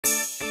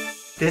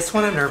This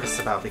one I'm nervous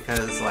about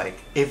because, like,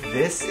 if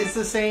this is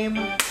the same...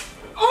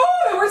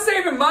 Oh, we're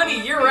saving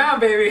money year round,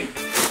 baby.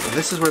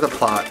 This is where the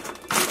plot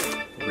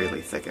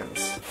really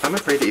thickens. I'm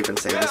afraid to even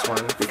say this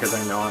one because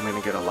I know I'm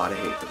gonna get a lot of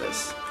hate for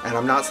this. And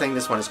I'm not saying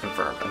this one is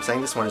confirmed. I'm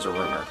saying this one is a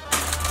rumor.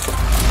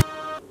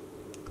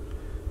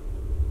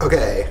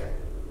 Okay.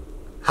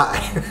 Hi.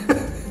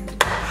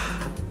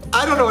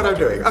 I don't know what I'm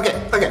doing.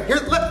 Okay,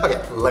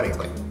 let me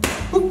explain.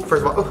 Ooh,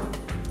 first of all,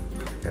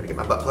 gotta get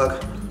my butt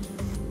plug.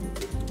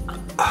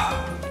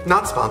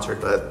 Not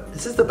sponsored, but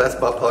this is the best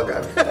butt plug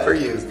I've ever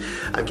used.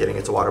 I'm kidding,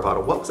 it's a water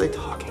bottle. What was I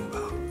talking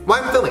about? Why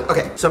I'm filming?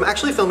 Okay, so I'm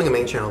actually filming a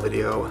main channel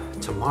video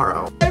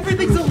tomorrow.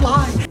 Everything's a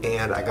lie!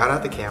 And I got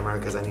out the camera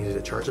because I needed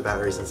to charge the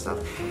batteries and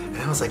stuff. And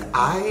I was like,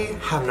 I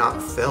have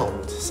not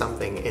filmed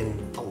something in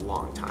a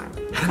long time.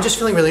 And I'm just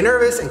feeling really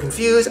nervous and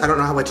confused. I don't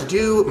know what to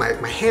do.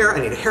 My hair,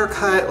 I need a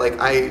haircut. Like,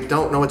 I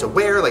don't know what to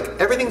wear. Like,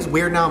 everything's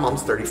weird now. I'm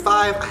almost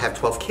 35. I have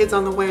 12 kids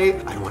on the way.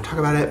 I don't want to talk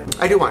about it.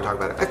 I do want to talk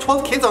about it. I have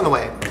 12 kids on the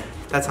way.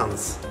 That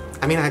sounds,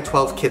 I mean, I have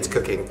 12 kids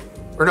cooking.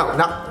 Or no,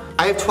 not,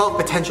 I have 12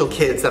 potential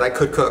kids that I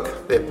could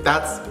cook.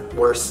 That's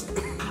worse.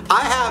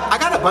 I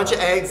got a bunch of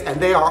eggs and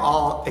they are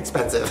all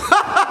expensive.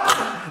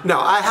 No,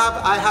 I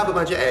have a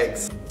bunch of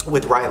eggs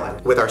with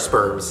Ryland, with our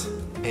sperms.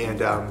 And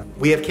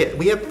we have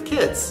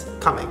kids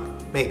coming,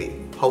 maybe,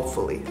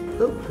 hopefully.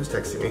 Oh, who's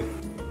texting me?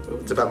 Oh,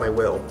 it's about my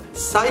will.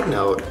 Side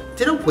note,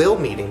 did a will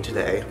meeting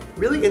today.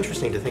 Really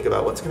interesting to think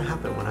about what's gonna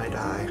happen when I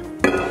die.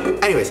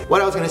 Anyways,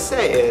 what I was gonna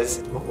say is,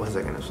 what was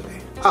I gonna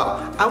say?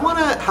 Oh, I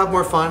wanna have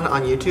more fun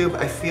on YouTube.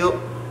 I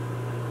feel,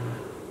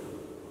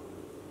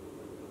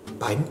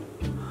 Biden?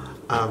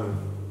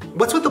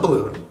 What's with the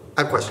balloon?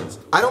 I have questions.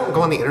 I don't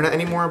go on the internet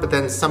anymore, but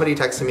then somebody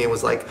texted me and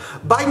was like,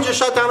 Biden just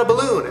shot down a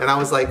balloon. And I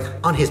was like,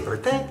 on his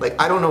birthday? Like,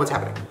 I don't know what's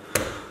happening.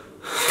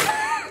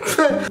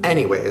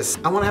 Anyways,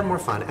 I wanna have more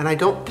fun and I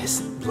don't,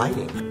 this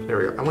lighting. There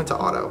we go, I went to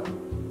auto.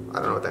 I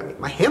don't know what that means.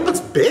 My hand looks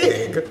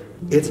big.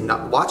 It's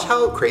not, watch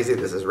how crazy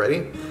this is,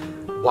 ready?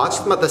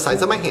 Watch the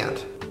sides of my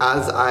hand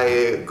as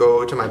I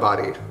go to my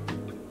body.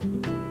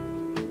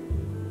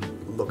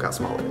 Look how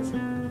small it is.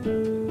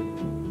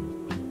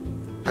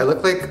 I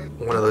look like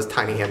one of those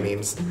tiny hand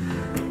memes.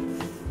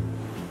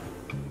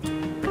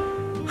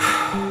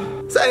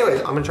 So anyways,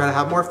 I'm gonna try to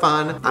have more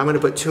fun. I'm gonna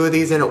put 2 of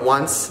these in at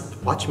once.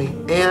 Watch me.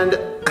 And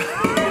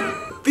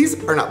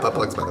these are not butt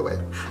plugs, by the way.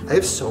 I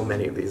have so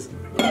many of these.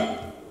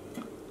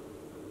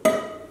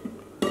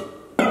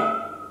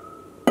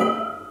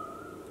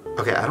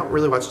 Okay, I don't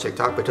really watch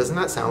TikTok, but doesn't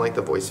that sound like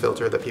the voice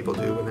filter that people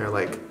do when they're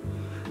like,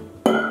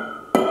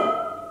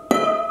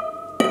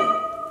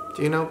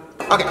 do you know?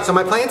 Okay, so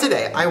my plan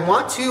today, I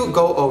want to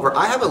go over,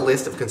 I have a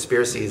list of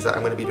conspiracies that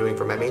I'm gonna be doing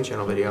for my main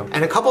channel video,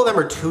 and a couple of them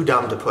are too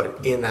dumb to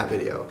put in that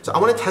video. So I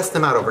wanna test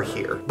them out over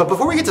here. But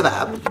before we get to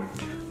that,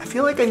 I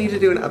feel like I need to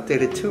do an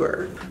updated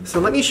tour. So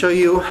let me show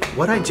you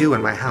what I do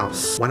in my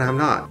house when I'm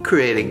not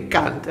creating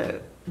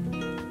content.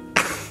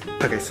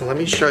 Okay, so let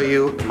me show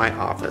you my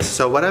office.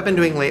 So what I've been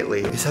doing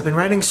lately is I've been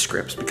writing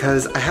scripts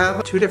because I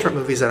have 2 different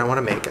movies that I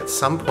wanna make at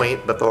some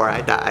point before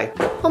I die.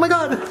 Oh my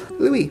God,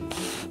 Louie.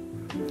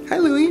 Hi,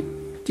 Louie.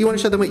 Do you want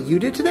to show them what you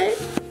did today?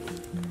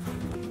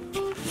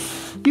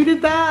 You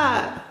did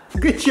that!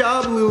 Good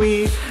job,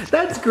 Louie.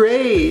 That's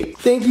great.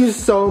 Thank you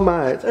so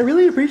much. I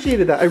really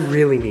appreciated that. I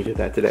really needed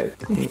that today.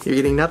 You're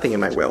getting nothing in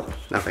my will.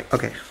 Nothing.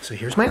 Okay, so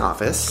here's my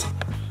office.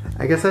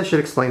 I guess I should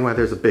explain why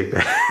there's a big,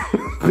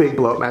 big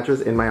blow-up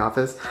mattress in my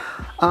office.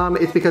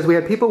 It's because we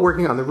had people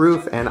working on the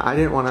roof and I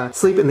didn't want to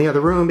sleep in the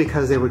other room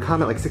because they would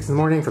come at like 6 in the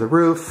morning for the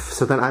roof.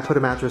 So then I put a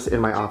mattress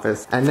in my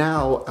office. And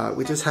now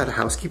we just had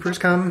housekeepers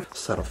come.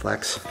 Subtle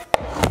flex.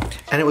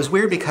 And it was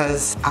weird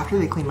because after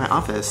they cleaned my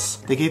office,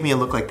 they gave me a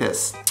look like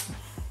this.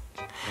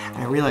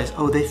 And I realized,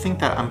 oh, they think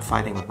that I'm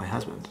fighting with my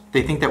husband.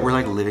 They think that we're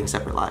like living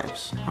separate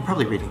lives. I'm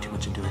probably reading too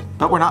much into it.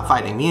 But we're not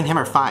fighting. Me and him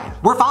are fine.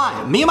 We're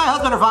fine. Me and my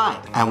husband are fine.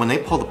 And when they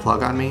pull the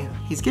plug on me,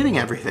 he's getting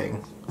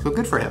everything. So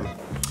good for him.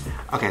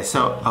 Okay,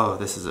 so, oh,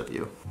 this is a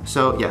view.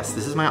 So yes,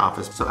 this is my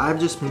office. So I've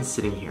just been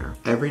sitting here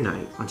every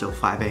night until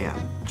 5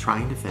 a.m.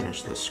 trying to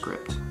finish this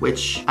script,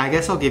 which I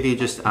guess I'll give you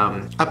just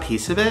a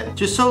piece of it,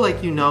 just so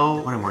like you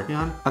know what I'm working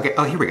on. Okay,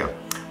 oh, here we go.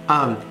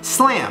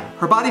 Slam!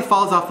 Her body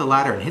falls off the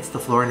ladder and hits the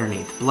floor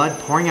underneath, blood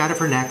pouring out of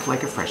her neck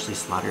like a freshly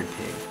slaughtered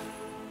pig.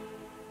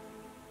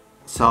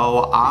 So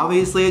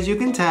obviously, as you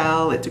can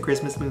tell, it's a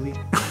Christmas movie.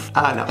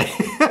 No.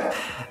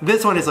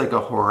 This one is like a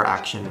horror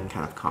action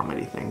kind of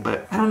comedy thing,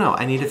 but I don't know,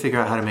 I need to figure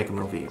out how to make a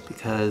movie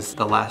because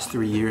the last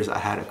 3 years I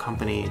had a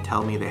company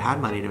tell me they had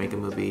money to make a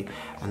movie,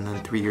 and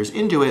then 3 years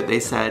into it, they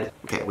said,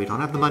 okay, we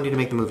don't have the money to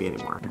make the movie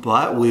anymore,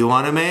 but we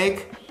want to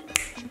make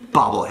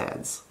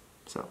bobbleheads.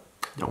 So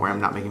don't worry,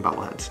 I'm not making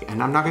bobbleheads.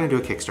 And I'm not gonna do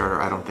a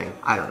Kickstarter, I don't think.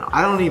 I don't know.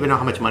 I don't even know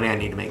how much money I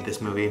need to make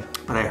this movie,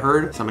 but I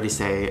heard somebody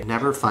say,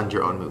 never fund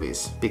your own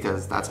movies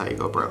because that's how you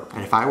go broke.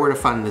 And if I were to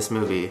fund this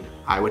movie,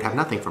 I would have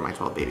nothing for my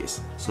 12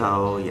 babies.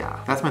 So yeah,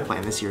 that's my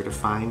plan this year, to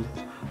find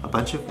a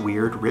bunch of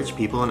weird rich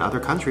people in other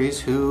countries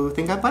who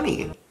think I'm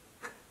funny.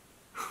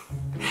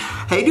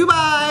 Hey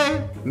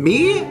Dubai!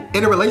 Me?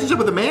 In a relationship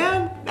with a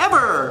man?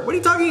 Never! What are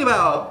you talking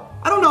about?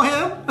 I don't know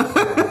him.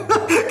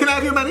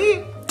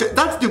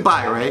 That's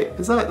Dubai, right?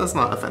 That's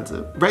not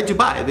offensive. Right,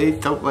 Dubai, they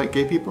don't like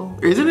gay people?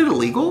 Isn't it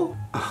illegal?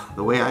 Ugh,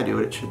 the way I do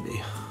it, it should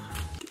be.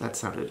 That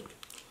sounded...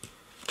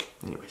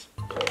 Anyways.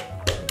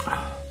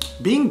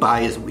 Being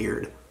bi is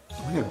weird.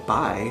 I'm gonna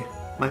buy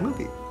my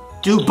movie.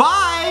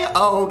 Dubai!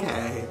 Oh,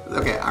 okay.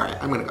 Okay, all right,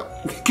 I'm gonna go.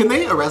 Can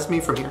they arrest me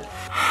from here?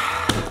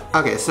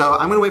 Okay, so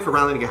I'm gonna wait for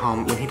Ryland to get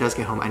home. When he does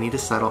get home, I need to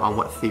settle on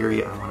what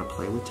theory I wanna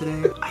play with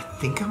today. I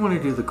think I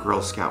wanna do the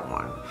Girl Scout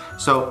one.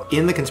 So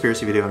in the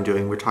conspiracy video I'm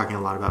doing, we're talking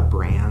a lot about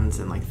brands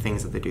and like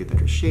things that they do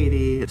that are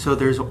shady. So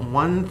there's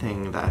one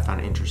thing that I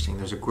found interesting.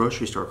 There's a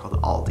grocery store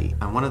called Aldi.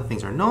 And one of the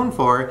things they're known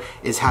for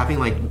is having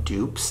like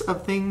dupes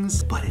of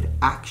things, but it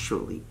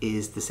actually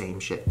is the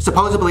same shit.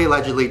 Supposedly,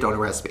 allegedly, don't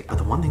arrest me. But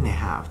the one thing they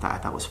have that I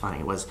thought was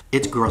funny was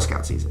it's Girl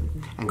Scout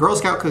season. And Girl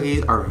Scout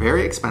cookies are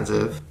very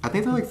expensive. I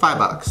think they're like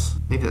 $5.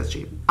 Maybe that's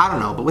cheap. I don't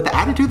know, but with the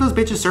attitude those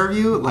bitches serve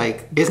you,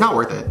 like, it's not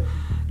worth it.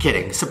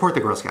 Kidding, support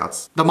the Girl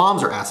Scouts. The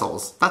moms are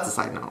assholes. That's a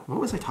side note. What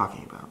was I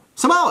talking about?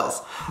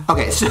 Samoas!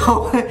 Okay,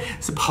 so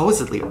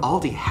supposedly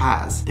Aldi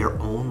has their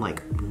own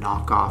like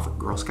knockoff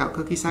Girl Scout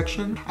cookie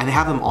section, and they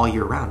have them all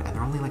year round, and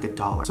they're only like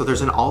 $1. So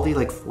there's an Aldi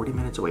like 40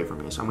 minutes away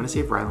from me, so I'm gonna see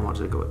if Ryland wants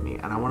to go with me,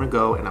 and I wanna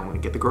go and I wanna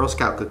get the Girl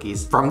Scout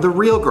cookies from the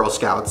real Girl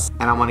Scouts,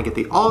 and I wanna get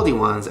the Aldi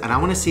ones, and I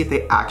wanna see if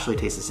they actually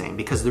taste the same,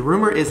 because the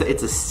rumor is that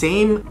it's the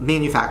same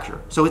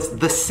manufacturer, so it's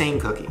the same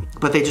cookie,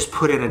 but they just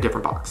put it in a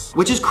different box,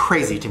 which is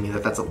crazy to me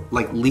that that's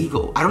like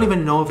legal. I don't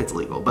even know if it's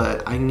legal,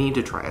 but I need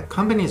to try it.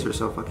 Companies are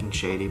so fucking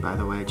shady, by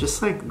the way.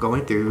 Just like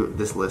going through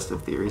this list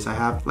of theories I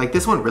have, like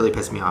this one really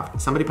pissed me off.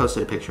 Somebody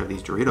posted a picture of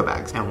these Dorito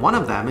bags, and one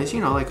of them is,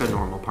 you know, like a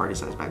normal party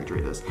size bag of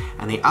Doritos,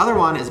 and the other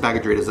one is a bag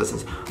of Doritos that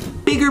says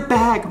bigger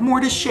bag, more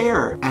to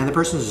share, and the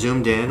person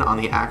zoomed in on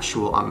the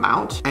actual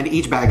amount, and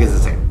each bag is the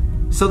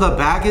same. So the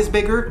bag is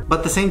bigger,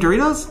 but the same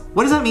Doritos?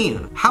 What does that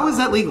mean? How is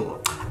that legal?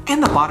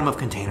 And the bottom of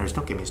containers,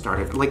 don't get me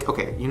started. Like,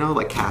 okay, you know,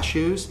 like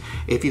cashews?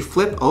 If you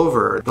flip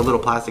over the little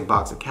plastic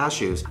box of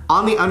cashews,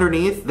 on the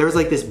underneath, there's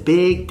like this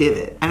big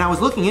divot. And I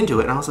was looking into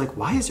it and I was like,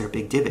 why is there a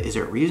big divot? Is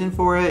there a reason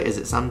for it? Is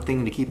it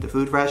something to keep the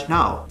food fresh?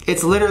 No.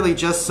 It's literally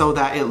just so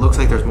that it looks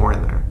like there's more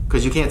in there.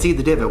 Because you can't see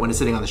the divot when it's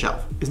sitting on the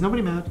shelf. Is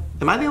nobody mad?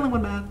 Am I the only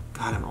one mad?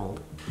 God, I'm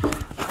old.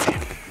 Okay,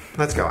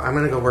 let's go. I'm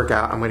gonna go work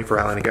out. I'm waiting for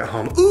Ryland to get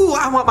home. Ooh,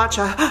 I want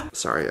matcha.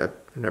 Sorry, I'm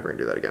never gonna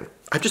do that again.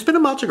 I've just been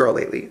a matcha girl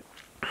lately.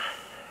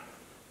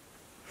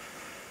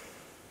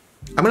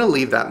 I'm gonna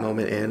leave that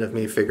moment in of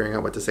me figuring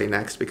out what to say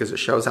next because it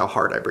shows how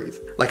hard I breathe.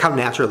 Like how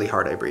naturally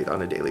hard I breathe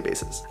on a daily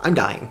basis. I'm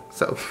dying,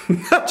 so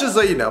just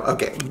so you know.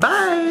 Okay,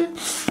 bye.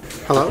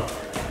 Hello?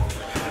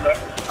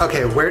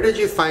 Okay, where did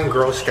you find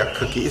Girl Scout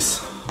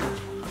cookies?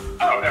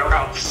 Oh, they're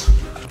out.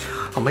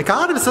 Oh my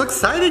God, I'm so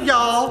excited,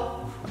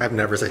 y'all. I've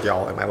never said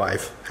y'all in my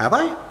life. Have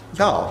I?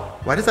 Y'all,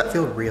 why does that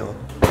feel real?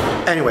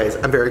 Anyways,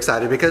 I'm very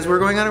excited because we're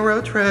going on a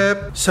road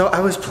trip. So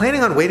I was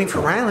planning on waiting for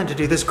Ryland to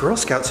do this Girl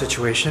Scout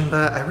situation,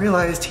 but I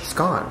realized he's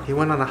gone. He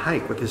went on a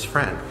hike with his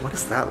friend. What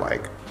is that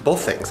like?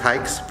 Both things,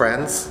 hikes,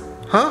 friends,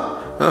 huh?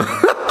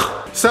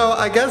 So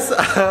I guess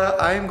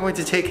I'm going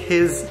to take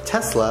his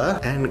Tesla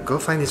and go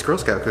find these Girl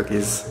Scout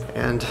cookies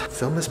and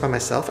film this by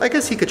myself. I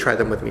guess he could try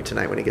them with me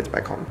tonight when he gets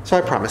back home. So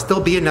I promise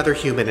there'll be another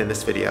human in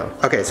this video.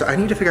 Okay, so I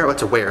need to figure out what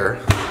to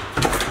wear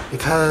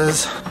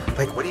because,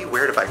 like, what do you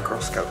wear to buy Girl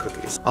Scout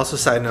cookies? Also,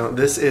 side note,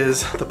 this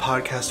is the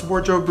podcast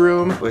wardrobe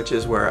room, which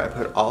is where I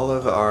put all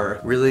of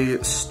our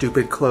really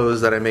stupid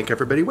clothes that I make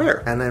everybody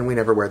wear. And then we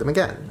never wear them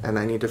again. And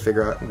I need to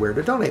figure out where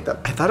to donate them.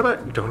 I thought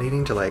about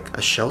donating to like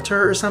a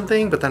shelter or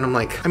something, but then I'm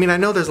like, I mean, I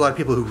know there's a lot of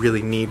people who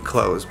really need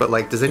clothes, but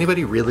like, does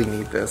anybody really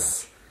need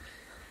this?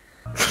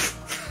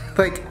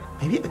 Like,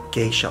 maybe a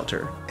gay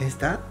shelter. Is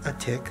that a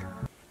tick?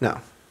 No.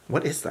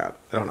 What is that?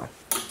 I don't know.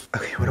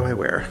 Okay, what do I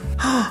wear?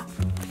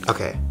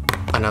 Okay.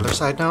 Another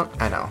side note,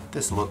 I know,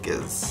 this look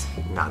is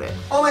not it.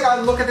 Oh my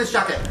God, look at this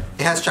jacket.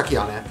 It has Chucky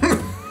on it.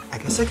 I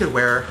guess I could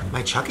wear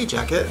my Chucky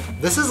jacket.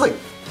 This is like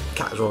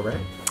casual, right?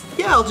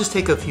 Yeah, I'll just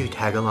take a few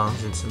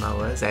tag-alongs and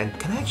Samoas, and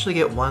can I actually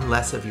get one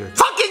less of your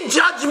fucking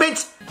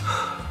judgment?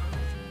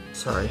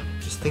 Sorry,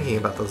 just thinking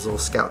about those little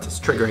scouts is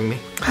triggering me.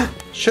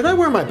 Should I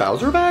wear my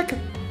Bowser back?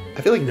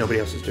 I feel like nobody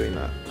else is doing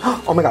that.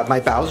 Oh my God, my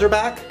Bowser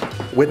back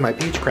with my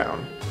peach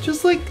crown.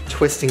 Just like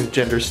twisting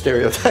gender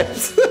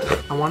stereotypes.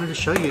 I wanted to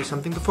show you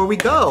something before we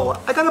go.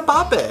 I gotta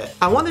bop it.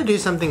 I want to do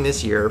something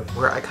this year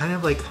where I kind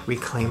of like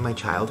reclaim my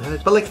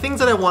childhood, but like things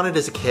that I wanted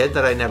as a kid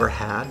that I never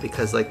had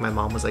because like my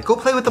mom was like, go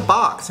play with the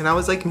box. And I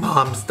was like,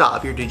 Mom,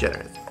 stop, you're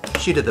degenerate.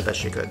 She did the best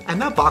she could.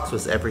 And that box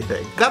was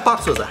everything. That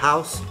box was a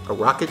house, a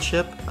rocket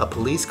ship, a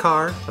police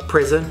car, a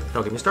prison.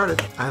 Don't get me started.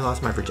 I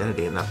lost my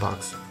virginity in that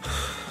box.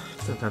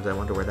 Sometimes I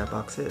wonder where that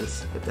box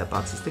is, if that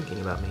box is thinking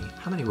about me.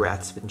 How many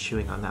rats have been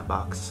chewing on that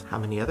box? How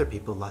many other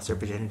people lost their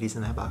virginities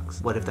in that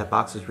box? What if that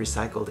box was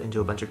recycled into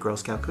a bunch of Girl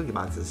Scout cookie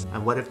boxes?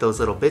 And what if those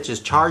little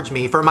bitches charge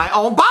me for my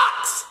own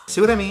box? See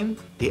what I mean?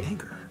 The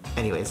anger.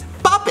 Anyways,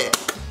 bop it!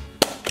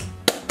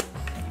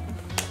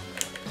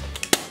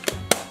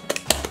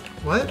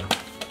 What?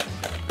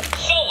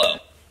 Solo.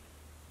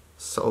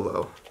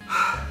 Solo.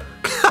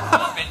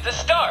 Bop it to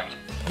start.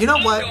 You know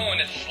what? Going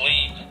to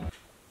sleep.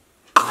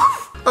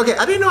 Okay,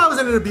 I didn't know I was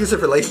in an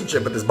abusive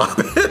relationship with this Bop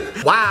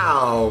It.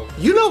 Wow.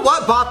 You know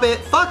what, Bop It?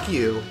 Fuck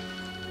you.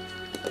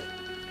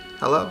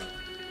 Hello?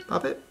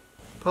 Bop It?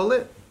 Pull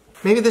it?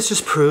 Maybe this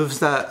just proves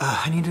that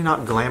I need to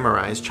not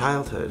glamorize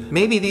childhood.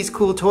 Maybe these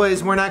cool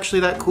toys weren't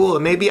actually that cool,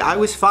 and maybe I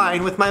was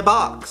fine with my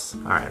box.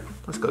 All right,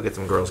 let's go get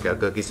some Girl Scout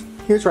cookies.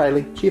 Here's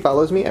Riley. She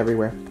follows me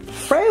everywhere.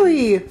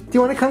 Riley, do you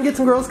want to come get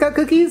some Girl Scout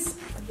cookies?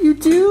 You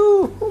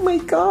do? Oh my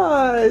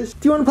gosh.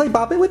 Do you want to play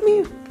Bop It with me?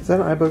 Is that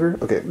an eye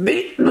booger? Okay.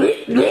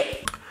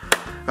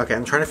 Okay,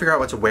 I'm trying to figure out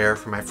what to wear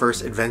for my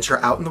first adventure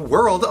out in the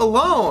world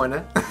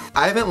alone.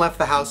 I haven't left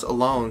the house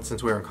alone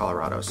since we were in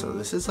Colorado, so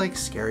this is like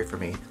scary for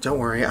me. Don't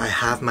worry, I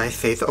have my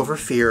faith over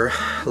fear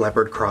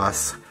leopard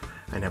cross.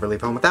 I never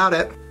leave home without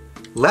it.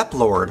 Lep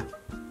Lord.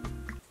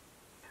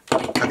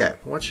 Okay,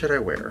 what should I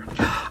wear?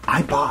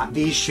 I bought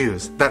these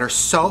shoes that are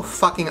so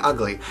fucking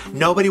ugly.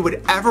 Nobody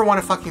would ever want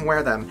to fucking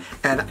wear them.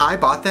 And I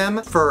bought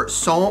them for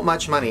so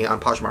much money on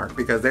Poshmark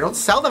because they don't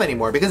sell them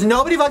anymore because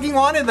nobody fucking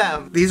wanted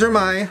them. These are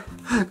my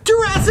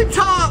Jurassic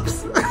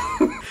tops.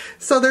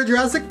 So they're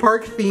Jurassic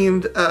Park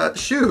themed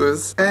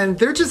shoes and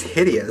they're just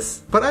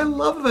hideous, but I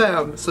love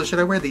them. So should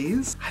I wear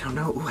these? I don't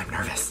know. Ooh, I'm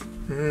nervous.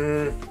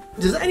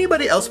 Does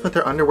anybody else put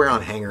their underwear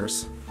on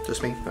hangers?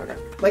 Just me? Okay.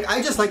 Like,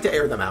 I just like to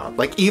air them out.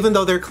 Like, even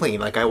though they're clean,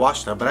 like I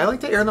wash them, but I like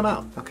to air them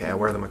out. Okay, I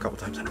wear them a couple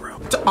times in a row.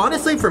 So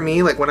honestly, for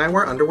me, like when I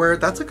wear underwear,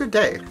 that's a good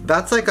day.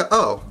 That's like a,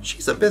 oh,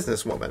 she's a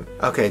businesswoman.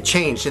 Okay,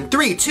 changed in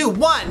 3, 2,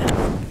 1.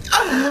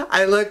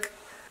 I look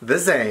the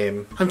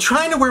same. I'm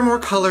trying to wear more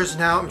colors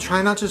now. I'm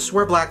trying not to just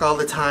wear black all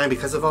the time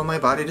because of all my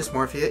body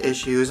dysmorphia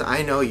issues.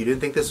 I know you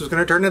didn't think this was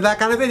gonna turn into that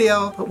kind of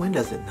video, but when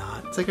does it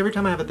not? It's like every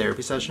time I have a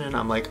therapy session,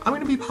 I'm like, I'm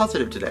gonna be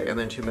positive today. And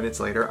then 2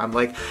 minutes later, I'm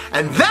like,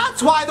 and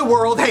that's why the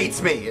world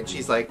hates me. And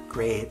she's like,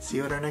 great, see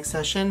you at our next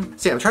session.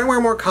 So yeah, I'm trying to wear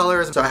more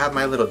colors. So I have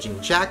my little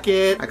jean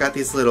jacket. I got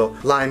these little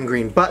lime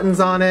green buttons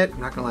on it.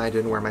 I'm not gonna lie, I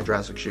didn't wear my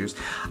Jurassic shoes.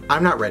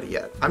 I'm not ready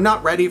yet. I'm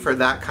not ready for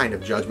that kind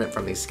of judgment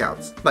from these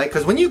scouts. Like,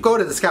 cause when you go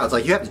to the scouts,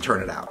 like you have to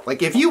turn it out.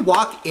 Like if you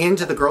walk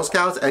into the Girl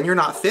Scouts and you're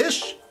not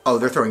fish, oh,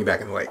 they're throwing you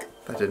back in the lake.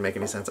 That didn't make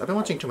any sense. I've been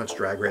watching too much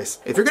Drag Race.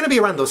 If you're gonna be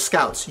around those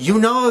scouts, you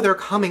know they're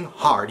coming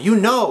hard. You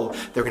know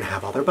they're gonna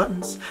have all their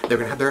buttons, they're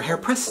gonna have their hair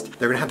pressed,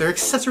 they're gonna have their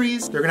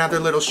accessories, they're gonna have their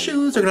little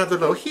shoes, they're gonna have their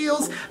little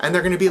heels, and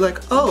they're gonna be like,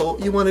 oh,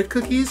 you wanted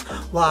cookies?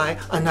 Why,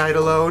 a night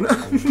alone?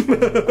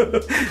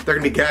 They're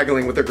gonna be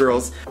gaggling with their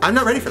girls. I'm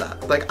not ready for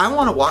that. Like, I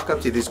wanna walk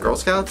up to these Girl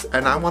Scouts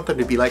and I want them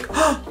to be like,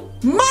 oh,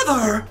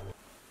 mother!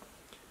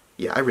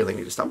 Yeah, I really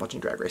need to stop watching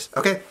Drag Race.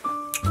 Okay,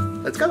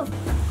 let's go.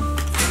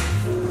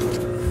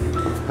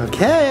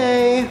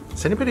 Okay.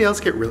 Does anybody else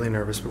get really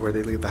nervous before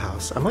they leave the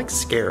house? I'm like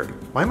scared.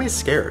 Why am I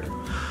scared?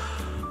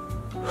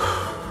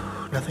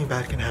 Nothing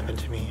bad can happen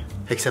to me.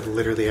 Except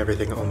literally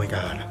everything, oh my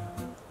God.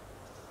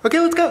 Okay,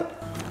 let's go.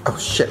 Oh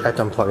shit, I have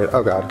to unplug it.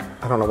 Oh God,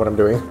 I don't know what I'm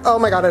doing. Oh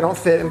my God, I don't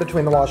fit in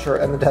between the washer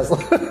and the Tesla.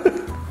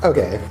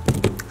 Okay.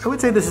 I would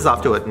say this is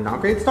off to a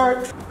not great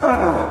start.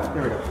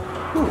 There we go.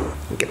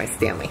 Let me get my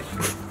Stanley.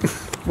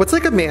 What's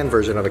like a man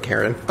version of a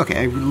Karen?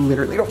 Okay, I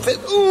literally don't fit.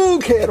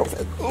 Okay, I don't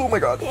fit. Oh my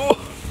God.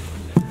 Oh.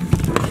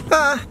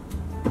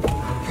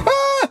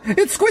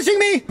 It's squishing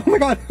me! Oh my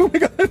God, oh my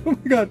God, oh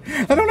my God.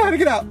 I don't know how to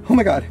get out. Oh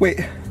my God, wait.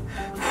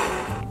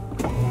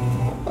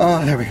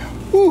 Oh, there we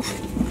go.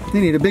 Oof. They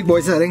need a big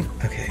boy setting.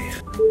 Okay.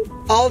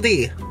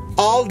 Aldi,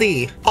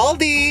 Aldi,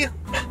 Aldi.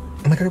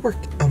 Oh my God, it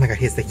worked. Oh my God,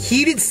 he has the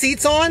heated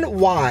seats on?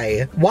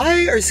 Why?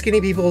 Why are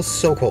skinny people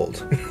so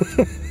cold?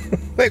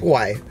 Like,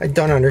 why? I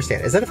don't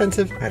understand. Is that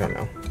offensive? I don't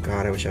know.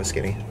 God, I wish I was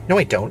skinny. No,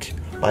 I don't.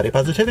 Body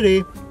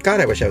positivity. God,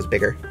 I wish I was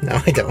bigger.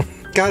 No, I don't.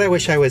 God, I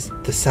wish I was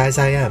the size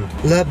I am.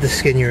 Love the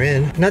skin you're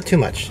in. Not too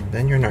much.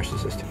 Then you're a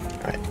narcissist.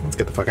 All right, let's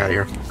get the fuck out of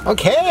here.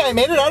 Okay, I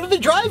made it out of the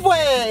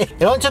driveway.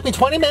 It only took me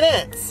 20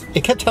 minutes.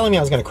 It kept telling me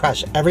I was gonna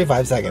crash every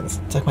 5 seconds.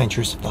 It's like my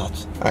intrusive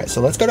thoughts. All right,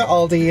 so let's go to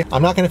Aldi.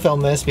 I'm not gonna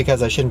film this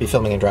because I shouldn't be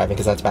filming and driving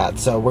because that's bad.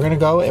 So we're gonna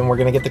go and we're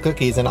gonna get the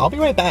cookies and I'll be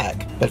right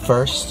back. But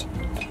first,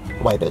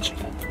 white bitch.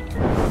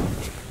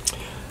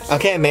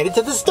 Okay, I made it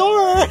to the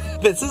store.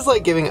 This is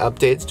like giving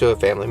updates to a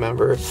family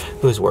member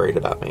who's worried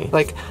about me.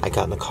 Like, I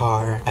got in the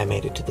car, I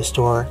made it to the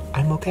store,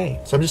 I'm okay.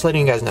 So I'm just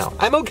letting you guys know,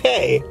 I'm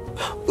okay.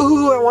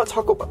 Ooh, I want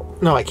Taco Bell.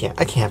 No, I can't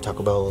have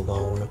Taco Bell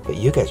alone, but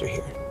you guys are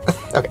here.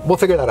 Okay, we'll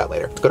figure that out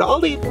later. Let's go to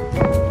Aldi.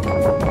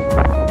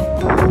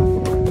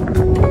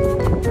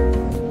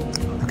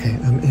 Okay,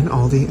 I'm in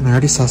Aldi and I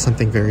already saw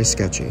something very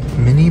sketchy.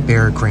 Mini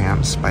Bear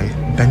Grams by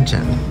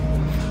Benton.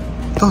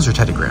 Those are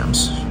Teddy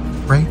Grams.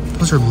 Right?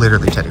 Those are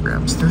literally Teddy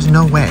Grams. There's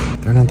no way.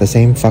 They're not the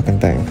same fucking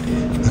thing.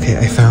 Okay,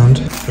 I found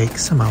fake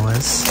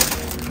Samoas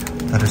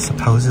that are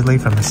supposedly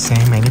from the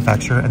same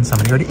manufacturer and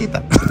somebody already ate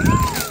them.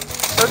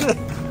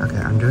 Okay,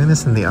 I'm doing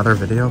this in the other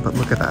video, but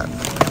look at that.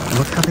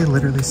 Look how they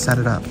literally set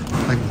it up.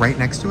 Like right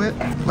next to it.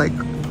 Like,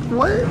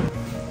 what?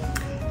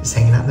 Just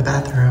hanging out in the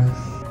bathroom.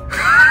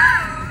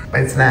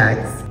 My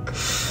snacks.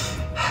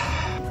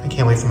 I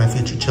can't wait for my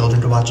future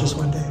children to watch this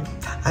one day.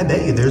 I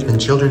bet you there's been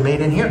children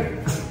made in here.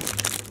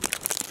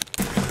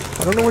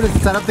 I don't know where to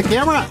set up the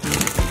camera.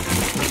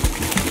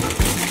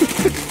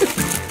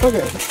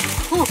 Okay.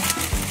 Whew.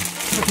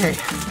 Okay.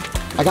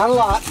 I got a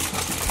lot.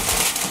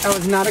 I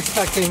was not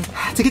expecting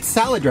to get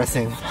salad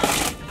dressing.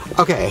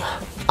 Okay,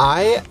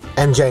 I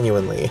am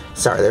genuinely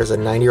sorry. There's a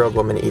 90-year-old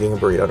woman eating a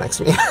burrito next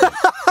to me.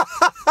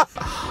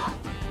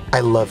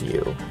 I love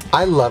you.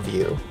 I love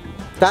you.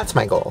 That's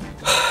my goal.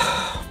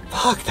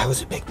 Fuck, that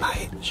was a big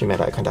bite. She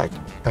made eye contact.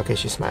 Okay,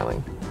 she's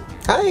smiling.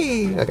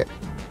 Hi. Okay.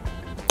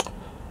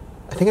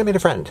 I think I made a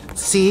friend.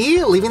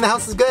 See, leaving the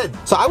house is good.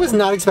 So I was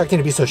not expecting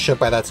to be so shook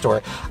by that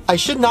store. I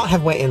should not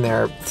have went in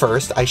there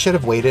first. I should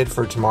have waited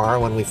for tomorrow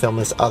when we film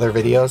this other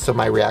video so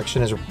my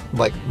reaction is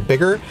like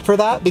bigger for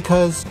that,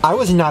 because I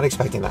was not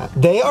expecting that.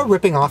 They are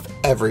ripping off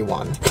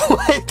everyone.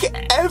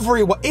 Like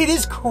everyone. It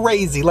is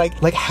crazy.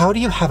 Like how do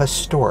you have a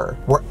store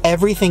where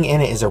everything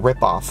in it is a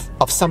ripoff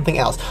of something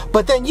else,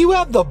 but then you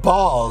have the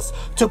balls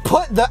to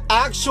put the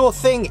actual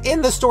thing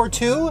in the store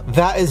too?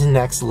 That is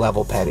next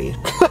level petty.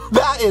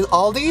 That is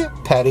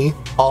Aldi petty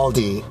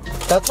Aldi.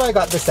 That's why I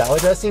got the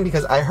salad dressing,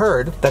 because I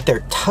heard that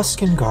their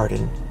Tuscan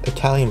Garden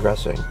Italian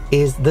dressing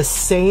is the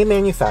same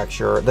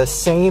manufacturer, the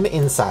same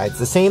insides,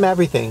 the same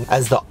everything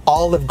as the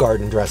Olive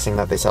Garden dressing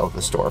that they sell at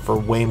the store for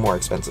way more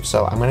expensive.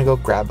 So I'm gonna go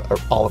grab an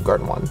Olive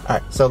Garden one. All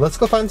right, so let's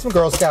go find some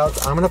Girl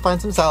Scouts. I'm gonna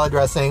find some salad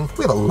dressing.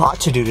 We have a lot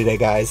to do today,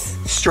 guys.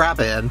 Strap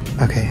in.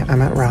 Okay,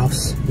 I'm at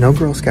Ralph's. No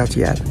Girl Scouts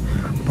yet,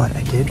 but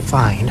I did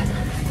find.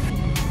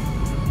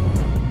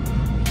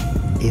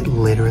 It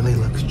literally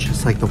looks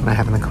just like the one I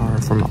have in the car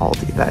from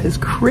Aldi. That is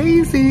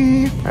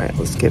crazy. All right,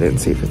 let's get it and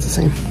see if it's the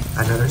same.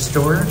 Another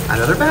store,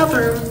 another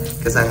bathroom,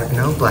 because I have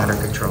no bladder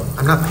control.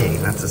 I'm not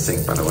peeing, that's a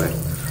sink, by the way.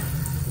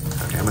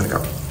 Okay, I'm gonna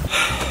go.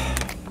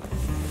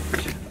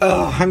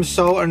 Oh, I'm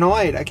so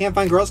annoyed. I can't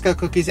find Girl Scout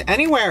cookies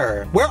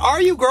anywhere. Where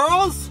are you,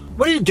 girls?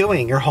 What are you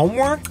doing? Your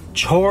homework?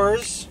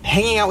 Chores?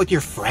 Hanging out with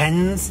your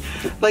friends?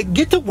 Like,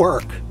 get to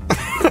work.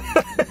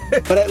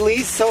 But at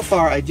least so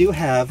far, I do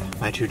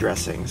have my two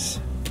dressings.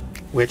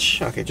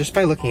 Which, okay, just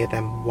by looking at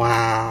them,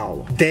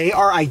 wow. They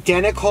are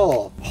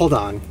identical. Hold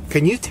on,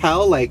 can you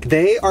tell? Like,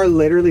 they are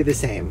literally the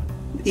same.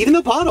 Even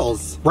the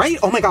bottles, right?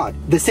 Oh my God,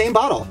 the same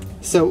bottle.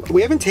 So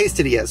we haven't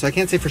tasted it yet, so I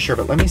can't say for sure,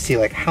 but let me see,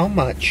 like, how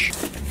much.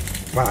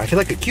 Wow, I feel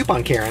like a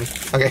coupon Karen.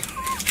 Okay.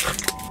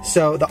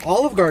 So the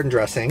Olive Garden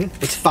dressing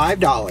is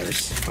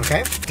 $5,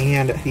 okay?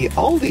 And the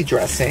Aldi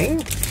dressing,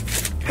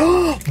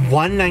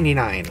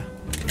 $1.99.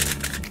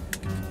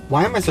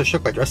 Why am I so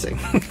shook by dressing?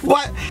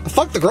 What?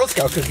 Fuck the Girl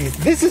Scout cookies.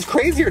 This is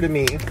crazier to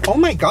me. Oh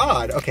my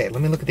God. Okay,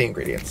 let me look at the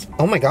ingredients.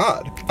 Oh my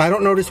God. I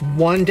don't notice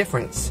one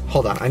difference.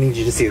 Hold on, I need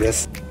you to see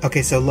this.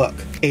 Okay, so look,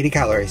 80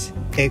 calories,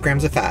 8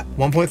 grams of fat,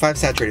 1.5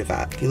 saturated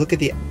fat. If you look at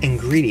the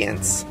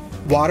ingredients,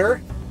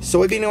 water,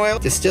 soybean oil,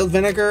 distilled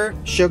vinegar,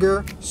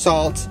 sugar,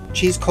 salt,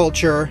 cheese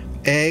culture,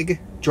 egg,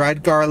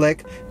 dried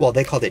garlic. Well,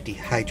 they called it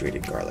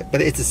dehydrated garlic,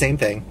 but it's the same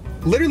thing.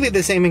 Literally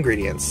the same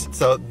ingredients.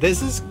 So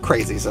this is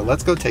crazy. So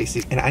let's go taste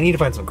these. And I need to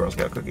find some Girl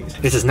Scout cookies.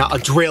 This is not a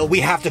drill. We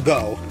have to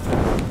go.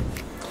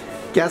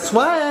 Guess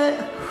what?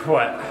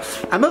 What?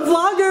 I'm a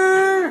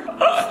vlogger.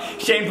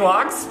 Shane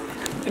Vlogs?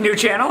 A new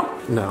channel?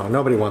 No,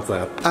 nobody wants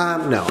that.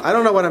 No, I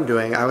don't know what I'm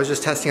doing. I was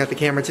just testing out the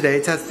camera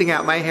today, testing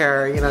out my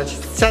hair, you know,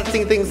 just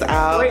testing things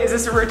out. Wait, is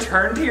this a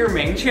return to your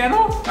main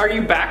channel? Are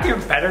you back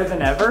and better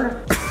than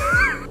ever?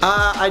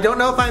 I don't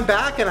know if I'm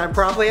back, and I'm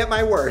probably at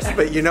my worst,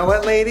 but you know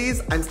what,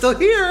 ladies? I'm still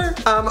here.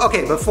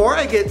 Okay, before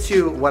I get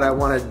to what I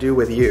want to do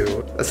with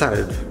you,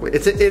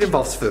 it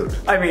involves food.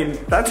 I mean,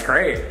 that's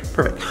great.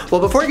 Perfect. Well,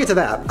 before I get to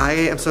that, I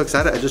am so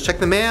excited. I just checked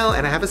the mail,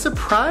 and I have a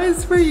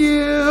surprise for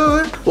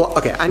you. Well,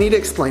 okay, I need to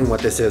explain what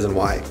this is and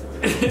why.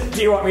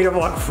 Do you want me to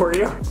vlog for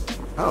you?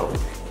 Oh,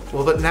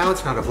 well, but now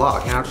it's not a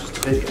vlog, now it's just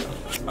a video.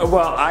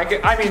 Well,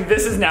 I mean,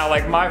 this is now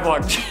like my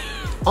vlog.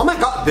 Oh my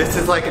God, this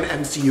is like an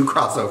MCU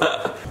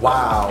crossover.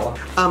 Wow.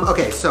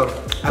 Okay, so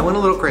I went a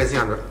little crazy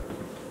on...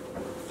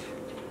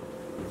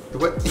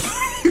 What?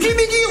 You keep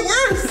making it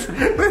worse!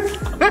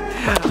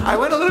 I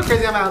went a little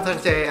crazy on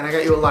Valentine's Day and I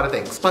got you a lot of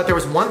things. But there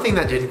was one thing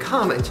that didn't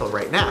come until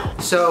right now.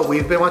 So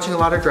we've been watching a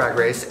lot of Drag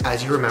Race,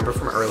 as you remember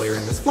from earlier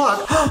in this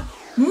vlog.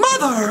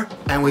 Mother!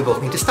 And we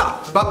both need to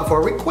stop. But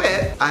before we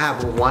quit, I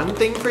have one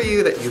thing for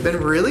you that you've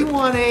been really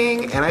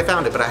wanting, and I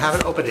found it, but I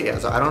haven't opened it yet,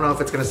 so I don't know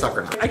if it's gonna suck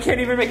or not. I can't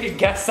even make a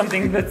guess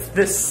something that's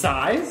this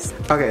size.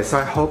 Okay, so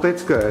I hope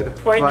it's good.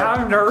 Wait, now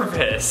I'm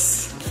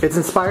nervous. It's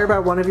inspired by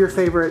one of your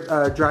favorite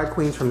drag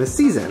queens from this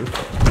season.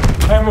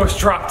 I almost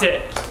dropped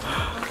it.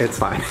 It's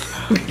fine.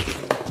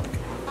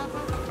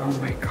 Oh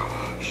my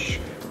gosh.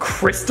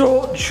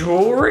 Crystal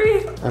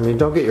jewelry? I mean,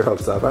 don't get your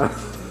hopes up, huh?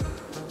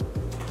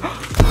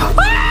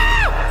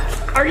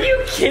 Are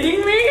you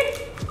kidding me?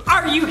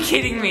 Are you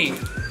kidding me?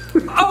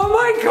 Oh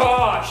my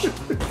gosh.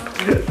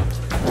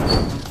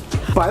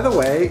 By the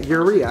way,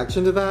 your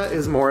reaction to that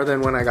is more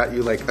than when I got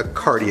you like a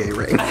Cartier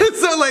ring.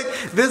 So like,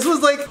 this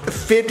was like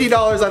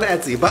 $50 on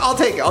Etsy, but I'll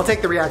take it. I'll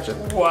take the reaction.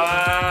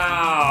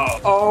 Wow.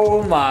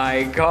 Oh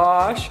my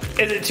gosh.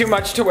 Is it too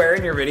much to wear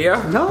in your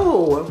video?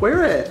 No,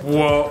 wear it.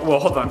 Whoa, well,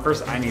 hold on.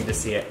 First, I need to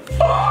see it.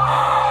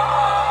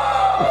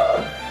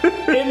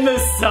 In the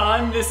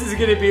sun, this is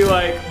gonna be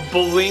like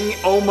bling.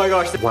 Oh my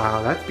gosh.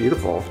 Wow, that's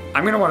beautiful.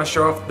 I'm gonna wanna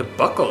show off the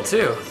buckle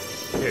too.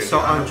 Here, So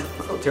on, do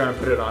you want to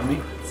put it on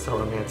me? so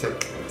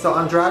romantic. So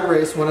on Drag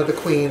Race, one of the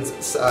queens,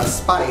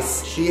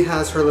 Spice, she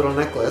has her little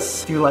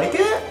necklace. Do you like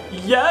it?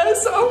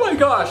 Yes! Oh my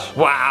gosh!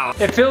 Wow.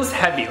 It feels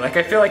heavy. Like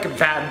I feel like a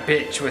bad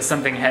bitch with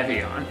something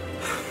heavy on.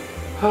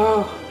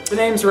 Oh, the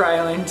name's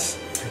Ryland.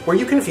 Were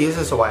you confused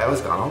as to why I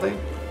was gone all day?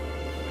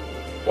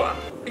 Wow.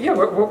 Yeah,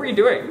 what were you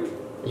doing?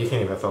 You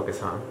can't even focus,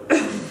 huh?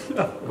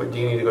 What, do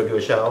you need to go do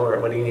a show, or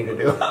what do you need to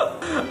do?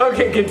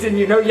 Okay,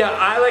 continue. No, yeah,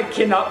 I like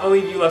cannot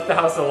believe you left the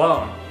house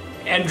alone.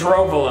 And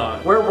drove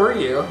alone. Where were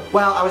you?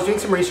 Well, I was doing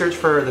some research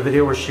for the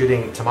video we're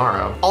shooting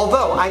tomorrow.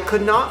 Although, I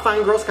could not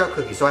find Girl Scout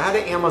cookies, so I had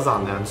to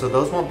Amazon them, so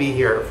those won't be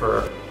here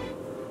for...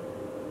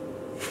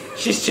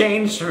 She's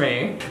changed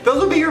me.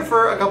 Those will be here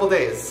for a couple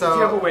days, so... Do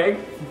you have a wig?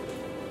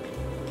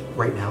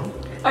 Right now?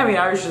 I mean,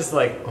 I was just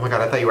like... Oh my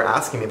god, I thought you were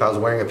asking me if I was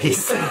wearing a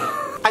piece.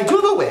 I do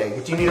have a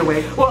wig. Do you need a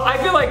wig? Well, I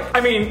feel like,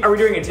 I mean, are we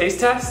doing a taste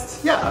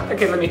test? Yeah.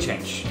 Okay, let me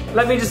change.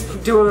 Let me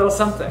just do a little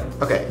something.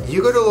 Okay,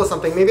 you go do a little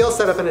something. Maybe I'll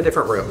set up in a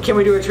different room. Can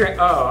we do a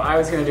oh, I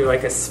was gonna do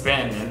like a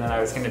spin and then I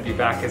was gonna be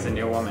back as a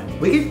new woman.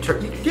 We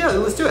can, yeah,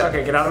 let's do it.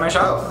 Okay, get out of my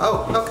shop.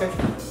 Oh, okay.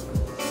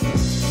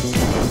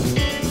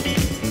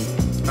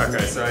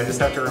 Okay, so I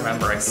just have to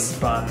remember I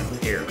spun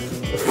here.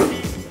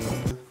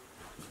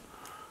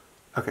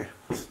 Okay,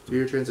 do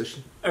your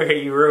transition.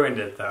 Okay, you ruined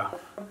it though.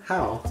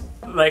 How?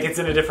 Like it's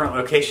in a different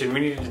location.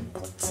 We needed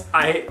to,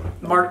 I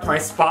marked my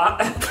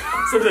spot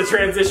so the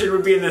transition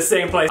would be in the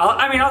same place.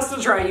 I'll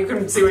still try. You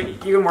can see what,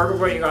 you can work with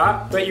what you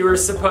got, but you were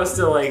supposed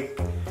to like,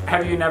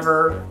 have you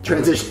never?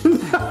 Transition.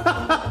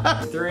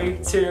 3,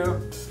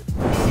 2.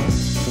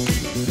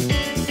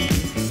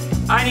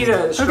 I need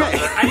a stronger,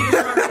 I need a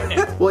stronger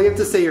name. Well, you have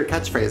to say your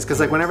catchphrase, because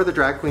like whenever the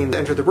drag queens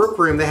enter the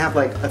workroom, they have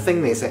like a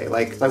thing they say.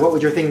 Like what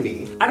would your thing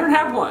be? I don't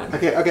have one.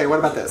 Okay, what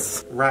about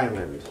this?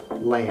 Ryland,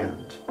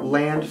 land,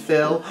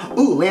 landfill.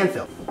 Ooh,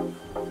 landfill.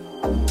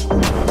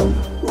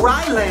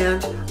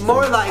 Ryland,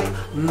 more like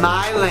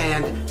my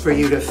land for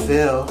you to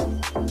fill.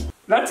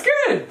 That's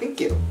good. Thank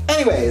you.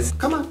 Anyways,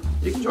 come on,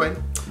 you can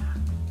join.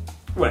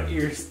 What,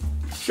 you're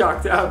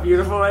shocked at how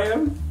beautiful I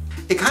am?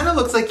 It kind of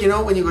looks like, you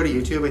know, when you go to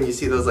YouTube and you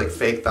see those like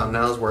fake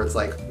thumbnails where it's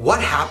like,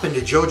 what happened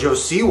to JoJo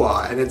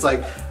Siwa? And it's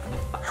like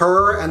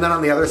her, and then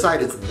on the other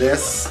side it's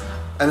this,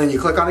 and then you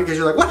click on it because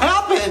you're like, what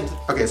happened?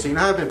 Okay, so you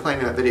know I've been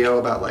playing that video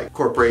about like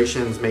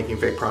corporations making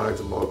fake products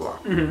and blah, blah,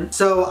 blah.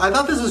 So I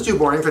thought this was too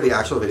boring for the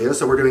actual video,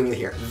 so we're doing it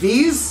here.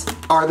 These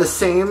are the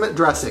same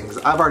dressings.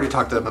 I've already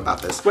talked to them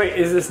about this. Wait,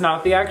 is this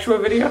not the actual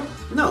video?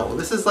 No,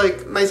 this is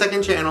like my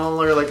second channel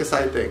or like a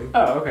side thing.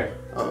 Oh, okay.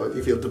 Oh,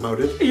 you feel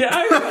demoted? Yeah,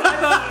 I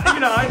thought, you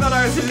know, I thought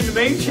I was hitting the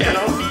main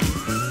channel.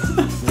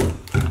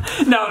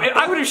 No,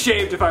 I would have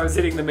shaved if I was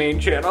hitting the main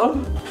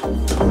channel.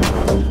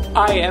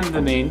 I am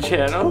the main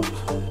channel.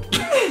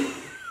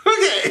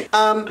 Okay.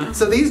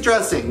 So these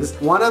dressings,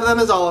 one of them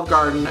is Olive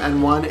Garden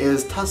and one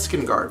is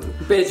Tuscan Garden.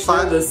 Bitch,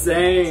 they're the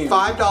same.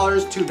 $5,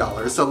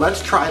 $2. So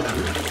let's try them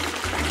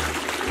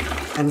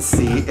and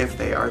see if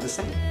they are the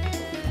same.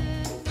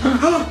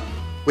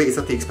 Wait, is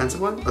that the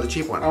expensive one or the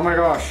cheap one? Oh my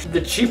gosh.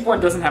 The cheap one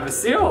doesn't have a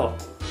seal.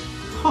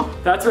 Huh.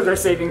 That's where they're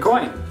saving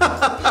coin.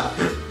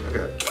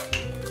 Okay.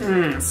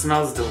 Mmm,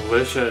 smells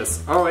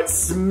delicious. Oh, it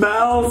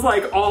smells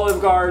like Olive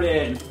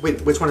Garden.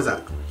 Wait, which one is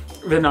that?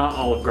 The not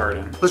Olive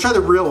Garden. Let's try the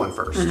real one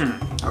first.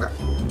 Okay.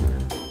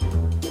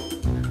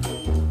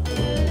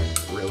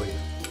 Really?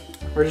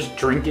 We're just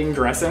drinking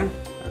dressing.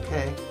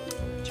 Okay.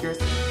 Cheers.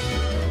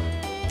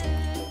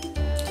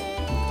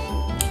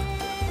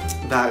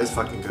 That is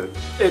fucking good.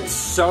 It's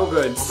so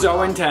good,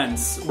 so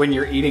intense when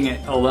you're eating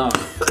it alone.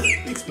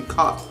 Makes me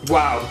cough.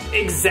 Wow,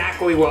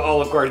 exactly what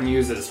Olive Garden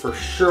uses, for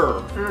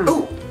sure.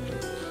 Ooh.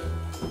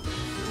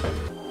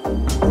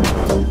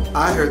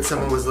 I heard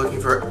someone was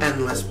looking for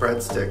endless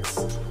breadsticks.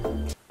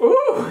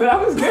 Ooh, that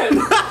was good.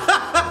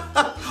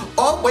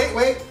 Oh,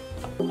 wait.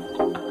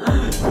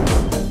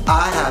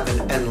 I have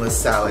an endless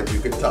salad you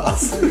could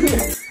toss.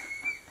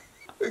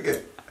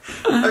 Okay.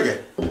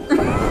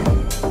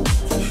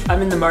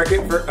 I'm in the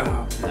market for,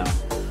 oh no.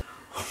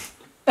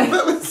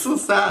 That was so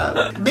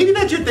sad. Maybe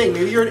that's your thing.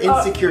 Maybe you're an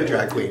insecure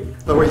drag queen.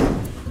 But were you?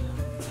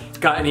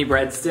 Got any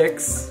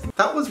breadsticks?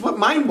 That was what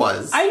mine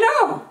was. I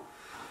know.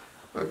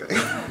 Okay.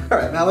 All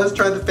right, now let's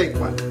try the fake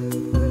one.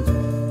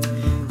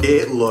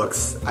 It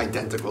looks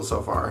identical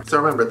so far. So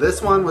remember, this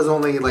one was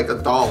only like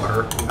 $1.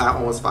 That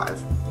one was $5.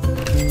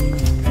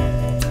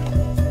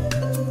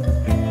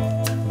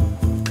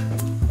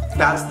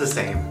 That's the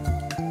same.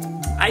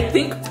 I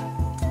think,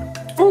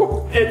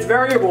 ooh, it's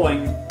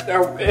variabling.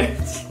 Oh,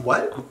 it's,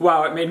 What?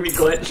 wow, it made me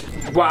glitch.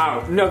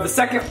 Wow, no, the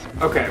second,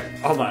 okay,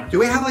 hold on. Do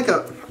we have like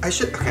a,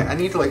 okay, I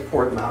need to like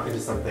pour them out into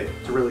something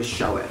to really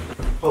show it.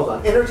 Hold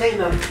on, entertain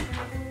them.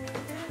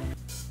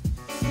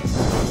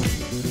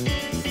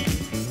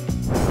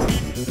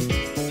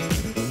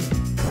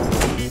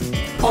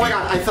 Oh my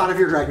god, I thought of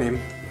your drag name.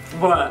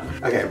 What?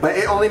 Okay, but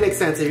it only makes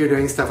sense if you're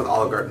doing stuff with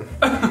Olive Garden.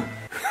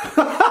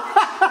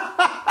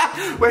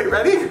 Wait,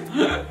 ready?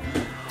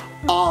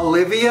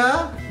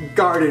 Olivia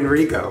Garden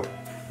Rico.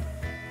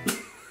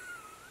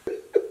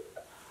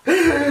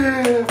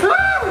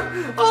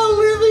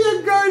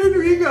 Olivia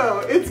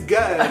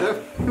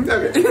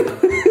Okay.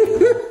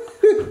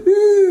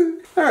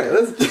 All right,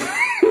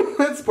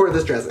 let's pour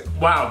this dressing.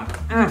 Wow.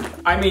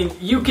 I mean,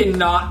 you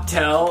cannot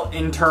tell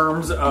in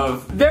terms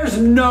of, there's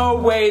no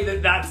way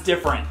that that's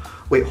different.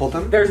 Wait, hold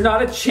on. There's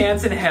not a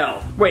chance in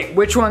hell. Wait,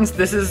 which ones?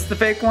 This is the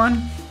fake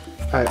one?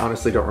 I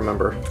honestly don't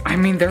remember. I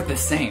mean, they're the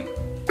same.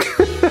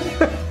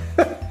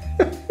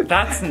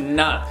 That's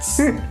nuts.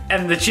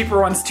 And the cheaper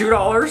one's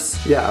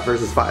 $2? Yeah,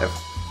 versus 5.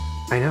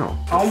 I know.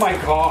 Oh my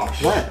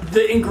gosh. What?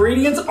 The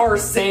ingredients are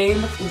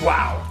same.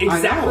 Wow.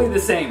 Exactly the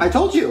same. I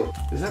told you.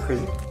 Isn't that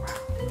crazy?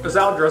 The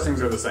salad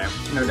dressings are the same.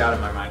 No doubt in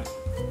my mind.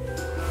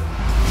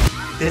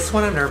 This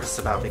one I'm nervous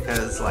about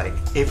because, like,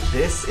 if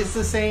this is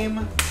the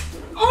same...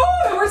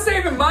 Oh, we're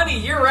saving money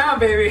year round,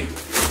 baby.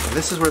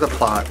 This is where the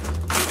plot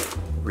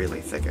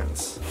really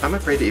thickens. I'm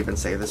afraid to even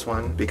say this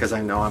one because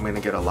I know I'm gonna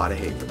get a lot of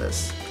hate for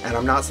this. And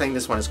I'm not saying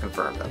this one is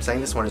confirmed. I'm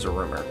saying this one is a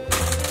rumor.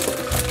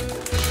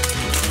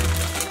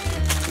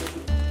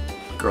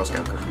 Girl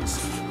Scout cookies.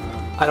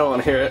 I don't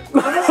want to hear it.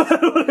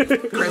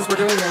 Chris, we're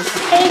doing this.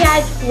 Hey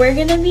guys, we're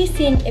gonna be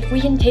seeing if we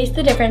can taste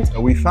the difference.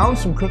 We found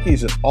some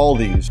cookies at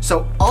Aldi's.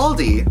 So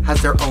Aldi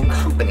has their own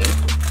company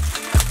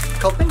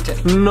called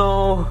Minton.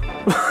 No.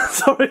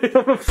 Sorry,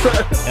 I'm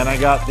upset. And I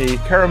got the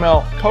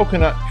caramel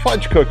coconut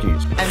fudge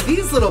cookies. And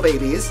these little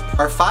babies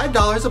are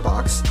 $5 a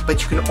box, but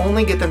you can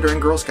only get them during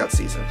Girl Scout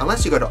season.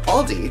 Unless you go to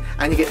Aldi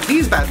and you get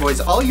these bad boys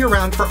all year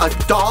round for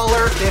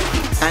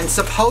 $1.50. And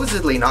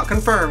supposedly, not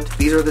confirmed,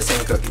 these are the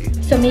same cookie.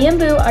 So me and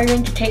Boo are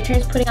going to take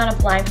turns putting on a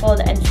blindfold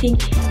and see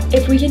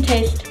if we can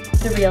taste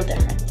the real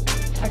difference.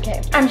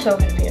 Okay, I'm so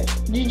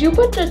confused. Did you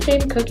put the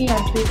same cookie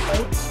on 2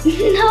 plates?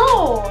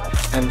 No!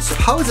 And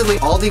supposedly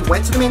Aldi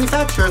went to the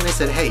manufacturer and they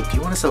said, hey, do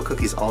you want to sell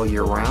cookies all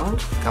year round?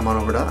 Come on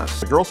over to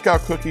us. The Girl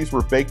Scout cookies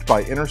were baked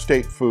by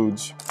Interstate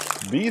Foods.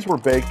 These were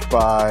baked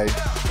by...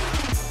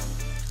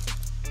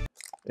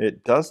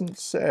 It doesn't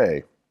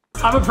say.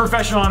 I'm a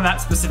professional on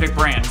that specific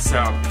brand, so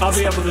I'll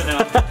be able to know.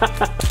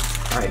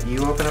 All right,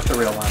 you open up the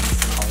real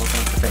ones and I'll open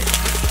up the fake.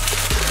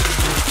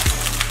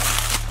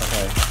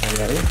 Okay, are you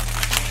ready?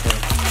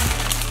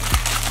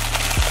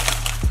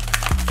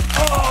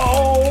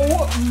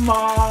 Oh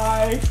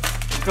my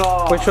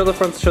god. Wait, show the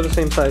fronts, show the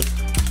same size.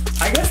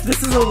 I guess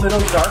this is a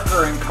little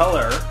darker in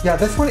color. Yeah,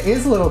 this one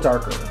is a little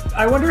darker.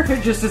 I wonder if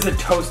it just is a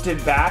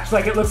toasted batch.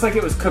 Like, it looks like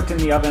it was cooked in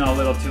the oven a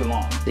little too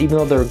long. Even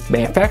though they're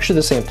manufactured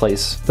the same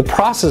place, the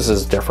process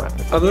is different.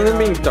 Other than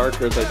being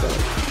darker, they don't.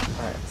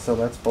 All right, so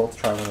let's both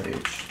try one of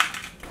each.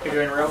 You're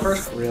doing real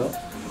first? Real?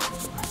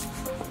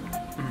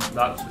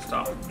 That's the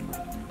stuff.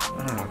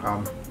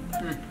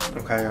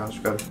 Okay, that's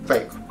good.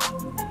 Fake.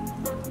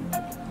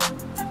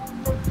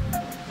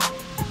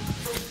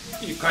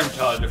 You couldn't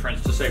tell the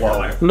difference to save your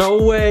life.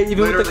 No way,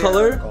 even with the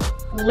color? Identical.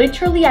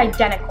 Literally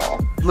identical.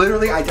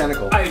 Literally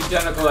identical.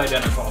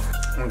 Identical.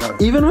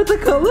 Okay. Even with the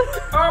color?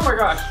 Oh my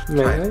gosh.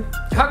 Man.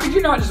 How could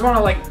you not just want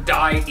to, like,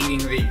 die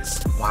eating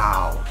these?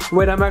 Wow.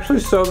 Wait, I'm actually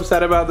so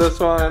upset about this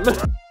one.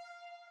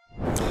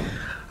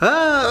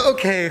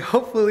 Okay,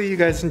 hopefully you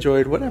guys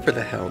enjoyed whatever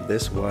the hell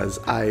this was.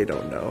 I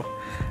don't know.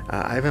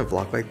 I haven't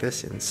vlogged like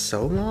this in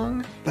so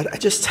long, but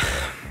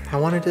I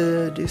wanted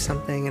to do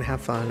something and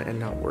have fun and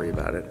not worry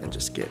about it and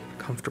just get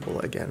comfortable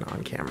again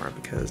on camera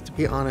because, to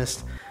be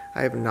honest,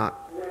 I have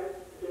not...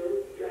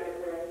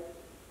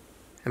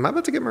 Am I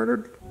about to get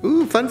murdered?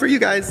 Ooh, fun for you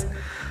guys.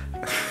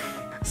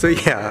 So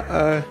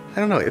yeah, I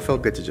don't know, it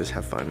felt good to just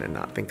have fun and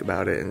not think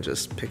about it and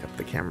just pick up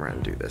the camera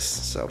and do this.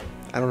 So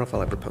I don't know if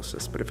I'll ever post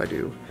this, but if I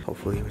do,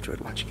 hopefully you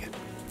enjoyed watching it.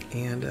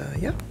 And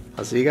yeah,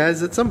 I'll see you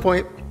guys at some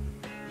point.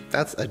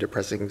 That's a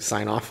depressing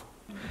sign off.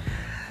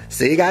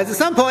 See you guys at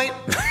some point.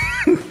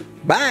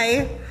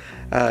 Bye.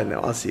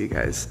 No, I'll see you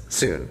guys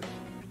soon,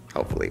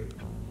 hopefully.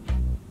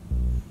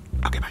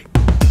 Okay, bye.